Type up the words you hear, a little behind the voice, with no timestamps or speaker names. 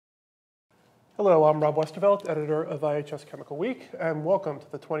Hello, I'm Rob Westervelt, editor of IHS Chemical Week, and welcome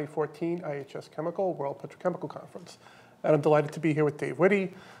to the 2014 IHS Chemical World Petrochemical Conference. And I'm delighted to be here with Dave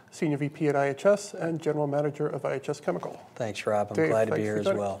Witte, Senior VP at IHS and General Manager of IHS Chemical. Thanks, Rob. I'm Dave, glad to be here as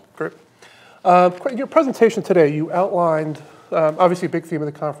well. Great. In your presentation today, you outlined, obviously a big theme of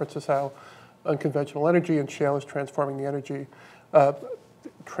the conference is how unconventional energy and shale is transforming the energy,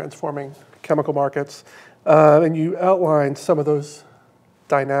 transforming chemical markets. And you outlined some of those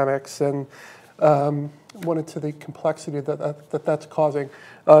dynamics and went into the complexity that's causing.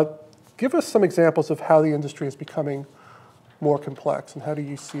 Give us some examples of how the industry is becoming more complex, and how do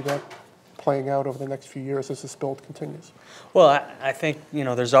you see that playing out over the next few years as this build continues? Well, I think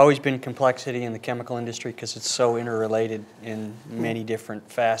there's always been complexity in the chemical industry because it's so interrelated in many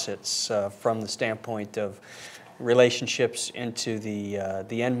different facets, from the standpoint of relationships into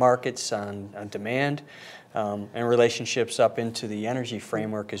the end markets on demand, and relationships up into the energy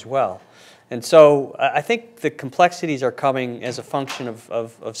framework as well. And so I think the complexities are coming as a function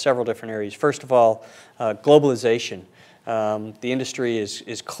of several different areas. First of all, globalization. The industry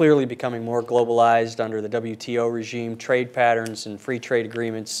is clearly becoming more globalized under the WTO regime. Trade patterns and free trade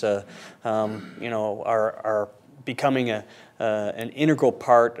agreements are becoming an integral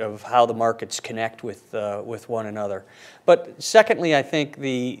part of how the markets connect with one another. But secondly, I think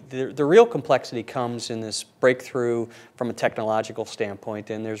the real complexity comes in this breakthrough from a technological standpoint,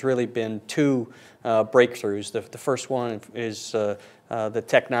 and there's really been two breakthroughs. The first one is the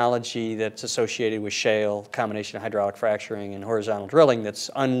technology that's associated with shale, combination of hydraulic fracturing and horizontal drilling, that's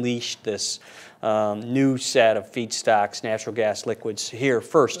unleashed this new set of feedstocks, natural gas liquids, here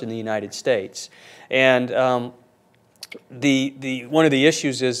first in the United States. And one of the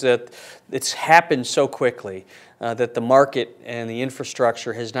issues is that it's happened so quickly that the market and the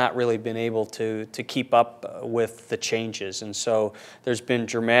infrastructure has not really been able to keep up with the changes. And so there's been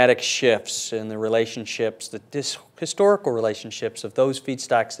dramatic shifts in the relationships, the historical relationships of those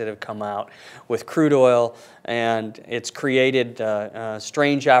feedstocks that have come out with crude oil, and it's created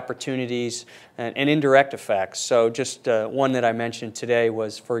strange opportunities and indirect effects. So just one that I mentioned today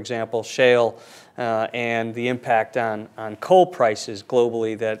was, for example, shale and the impact on coal prices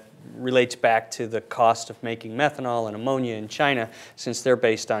globally that relates back to the cost of making methanol and ammonia in China, since they're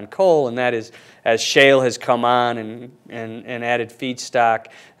based on coal, and that is as shale has come on and added feedstock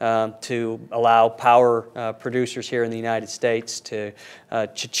to allow power producers here in the United States to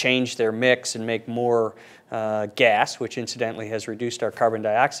change their mix and make more gas, which incidentally has reduced our carbon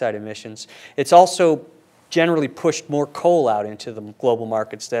dioxide emissions. It's also generally pushed more coal out into the global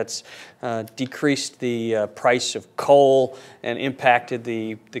markets. That's decreased the price of coal and impacted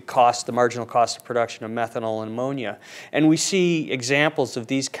the marginal cost of production of methanol and ammonia. And we see examples of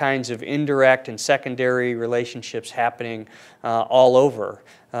these kinds of indirect and secondary relationships happening all over.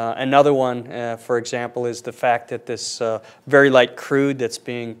 Another one, for example, is the fact that this very light crude that's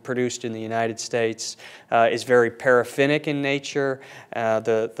being produced in the United States is very paraffinic in nature.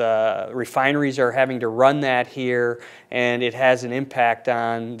 The refineries are having to run that here, and it has an impact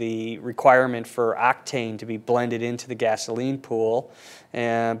on the requirement for octane to be blended into the gasoline pool.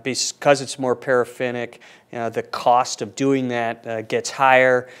 And because it's more paraffinic, the cost of doing that gets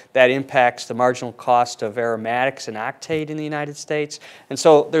higher. That impacts the marginal cost of aromatics and octane in the United States. And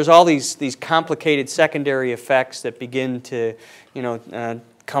so there's all these complicated secondary effects that begin to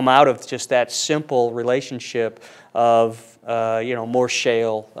come out of just that simple relationship of more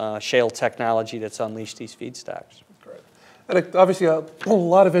shale technology that's unleashed these feedstocks. Great. And obviously a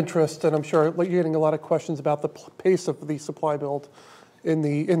lot of interest, and I'm sure you're getting a lot of questions about the pace of the supply build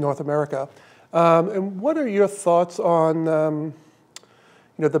in North America. And what are your thoughts on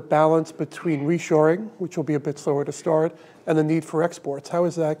the balance between reshoring, which will be a bit slower to start, and the need for exports? How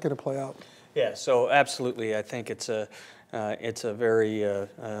is that going to play out? Yeah, so absolutely, I think it's a very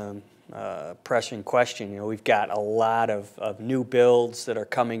pressing question. We've got a lot of new builds that are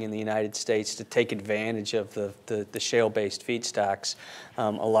coming in the United States to take advantage of the shale-based feedstocks.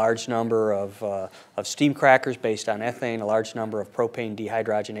 A large number of steam crackers based on ethane, a large number of propane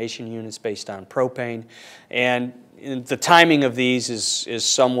dehydrogenation units based on propane, and the timing of these is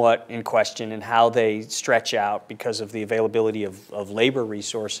somewhat in question, and how they stretch out because of the availability of labor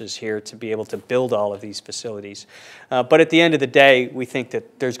resources here to be able to build all of these facilities. But at the end of the day, we think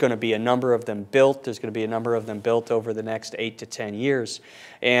that there's going to be a number of them built. There's going to be a number of them built over the next 8 to 10 years.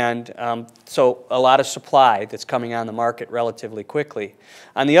 And so a lot of supply that's coming on the market relatively quickly.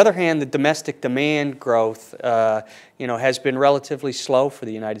 On the other hand, the domestic demand growth has been relatively slow for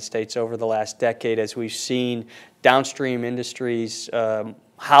the United States over the last decade, as we've seen downstream industries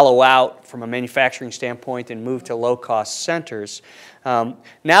hollow out from a manufacturing standpoint and move to low-cost centers. Now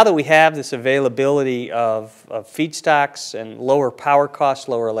that we have this availability of feedstocks and lower power costs,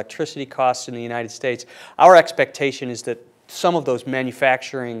 lower electricity costs in the United States, our expectation is that some of those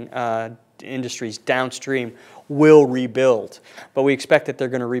manufacturing industries downstream will rebuild. But we expect that they're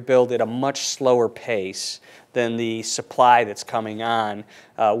going to rebuild at a much slower pace than the supply that's coming on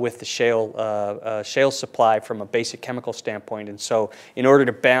with the shale supply from a basic chemical standpoint. And so in order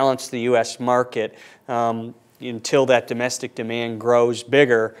to balance the U.S. market, until that domestic demand grows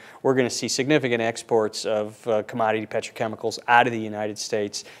bigger, we're going to see significant exports of commodity petrochemicals out of the United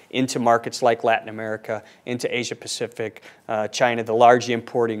States into markets like Latin America, into Asia Pacific, China, the large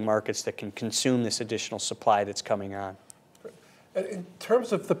importing markets that can consume this additional supply that's coming on. In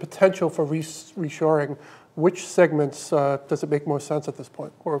terms of the potential for reshoring, which segments does it make more sense at this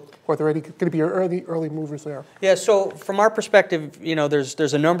point, or are there any going to be early movers there? Yeah, so from our perspective, you know,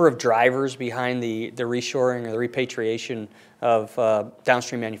 there's a number of drivers behind the reshoring or the repatriation of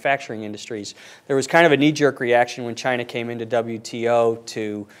downstream manufacturing industries. There was kind of a knee-jerk reaction when China came into WTO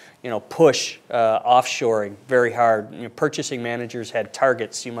to, you know, push offshoring very hard. You know, purchasing managers had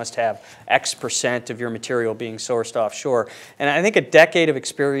targets. You must have X% of your material being sourced offshore. And I think a decade of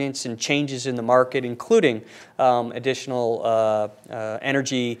experience and changes in the market, including additional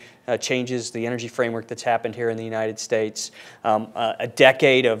energy changes, the energy framework that's happened here in the United States, a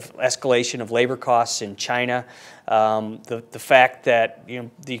decade of escalation of labor costs in China, the fact that, you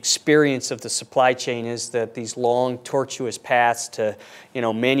know, the experience of the supply chain is that these long, tortuous paths to, you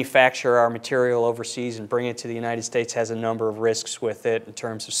know, manufacture our material overseas and bring it to the United States has a number of risks with it in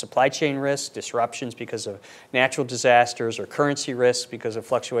terms of supply chain risks, disruptions because of natural disasters, or currency risks because of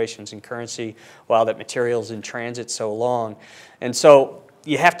fluctuations in currency while that material is in transit so long. And so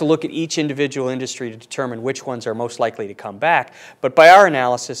you have to look at each individual industry to determine which ones are most likely to come back. But by our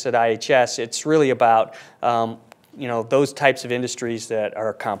analysis at IHS, it's really about you know, those types of industries that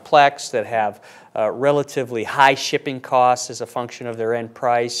are complex, that have relatively high shipping costs as a function of their end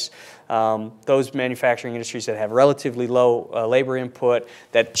price. Those manufacturing industries that have relatively low labor input,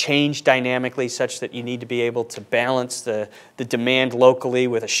 that change dynamically such that you need to be able to balance the demand locally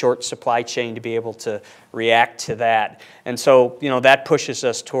with a short supply chain to be able to react to that. And so, you know, that pushes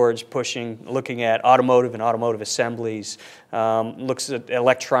us towards looking at automotive and automotive assemblies, looks at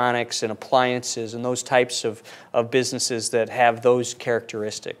electronics and appliances and those types of businesses that have those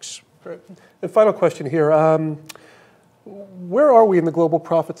characteristics. Great. And final question here. Where are we in the global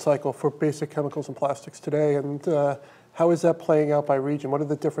profit cycle for basic chemicals and plastics today, and how is that playing out by region? What are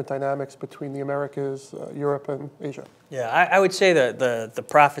the different dynamics between the Americas, Europe, and Asia? Yeah, I would say that the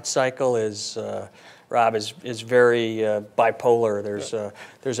profit cycle is, Rob, is very bipolar.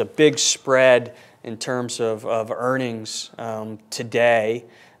 There's a big spread in terms of earnings today.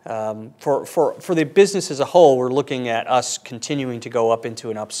 For the business as a whole, we're looking at us continuing to go up into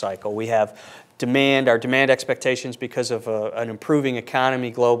an upcycle. We have our demand expectations because of an improving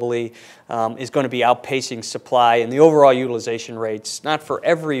economy globally is going to be outpacing supply, and the overall utilization rates, not for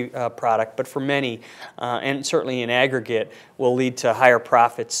every product, but for many, and certainly in aggregate, will lead to higher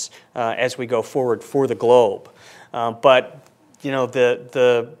profits as we go forward for the globe. But you know,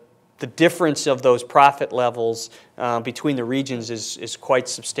 the difference of those profit levels between the regions is quite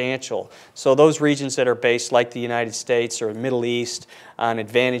substantial. So those regions that are based, like the United States or the Middle East, on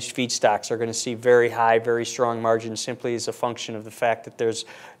advantaged feedstocks are going to see very high, very strong margins simply as a function of the fact that there's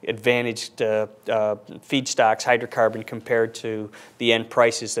advantaged feedstocks, hydrocarbon, compared to the end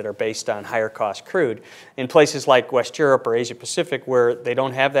prices that are based on higher cost crude. In places like West Europe or Asia Pacific, where they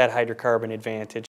don't have that hydrocarbon advantage,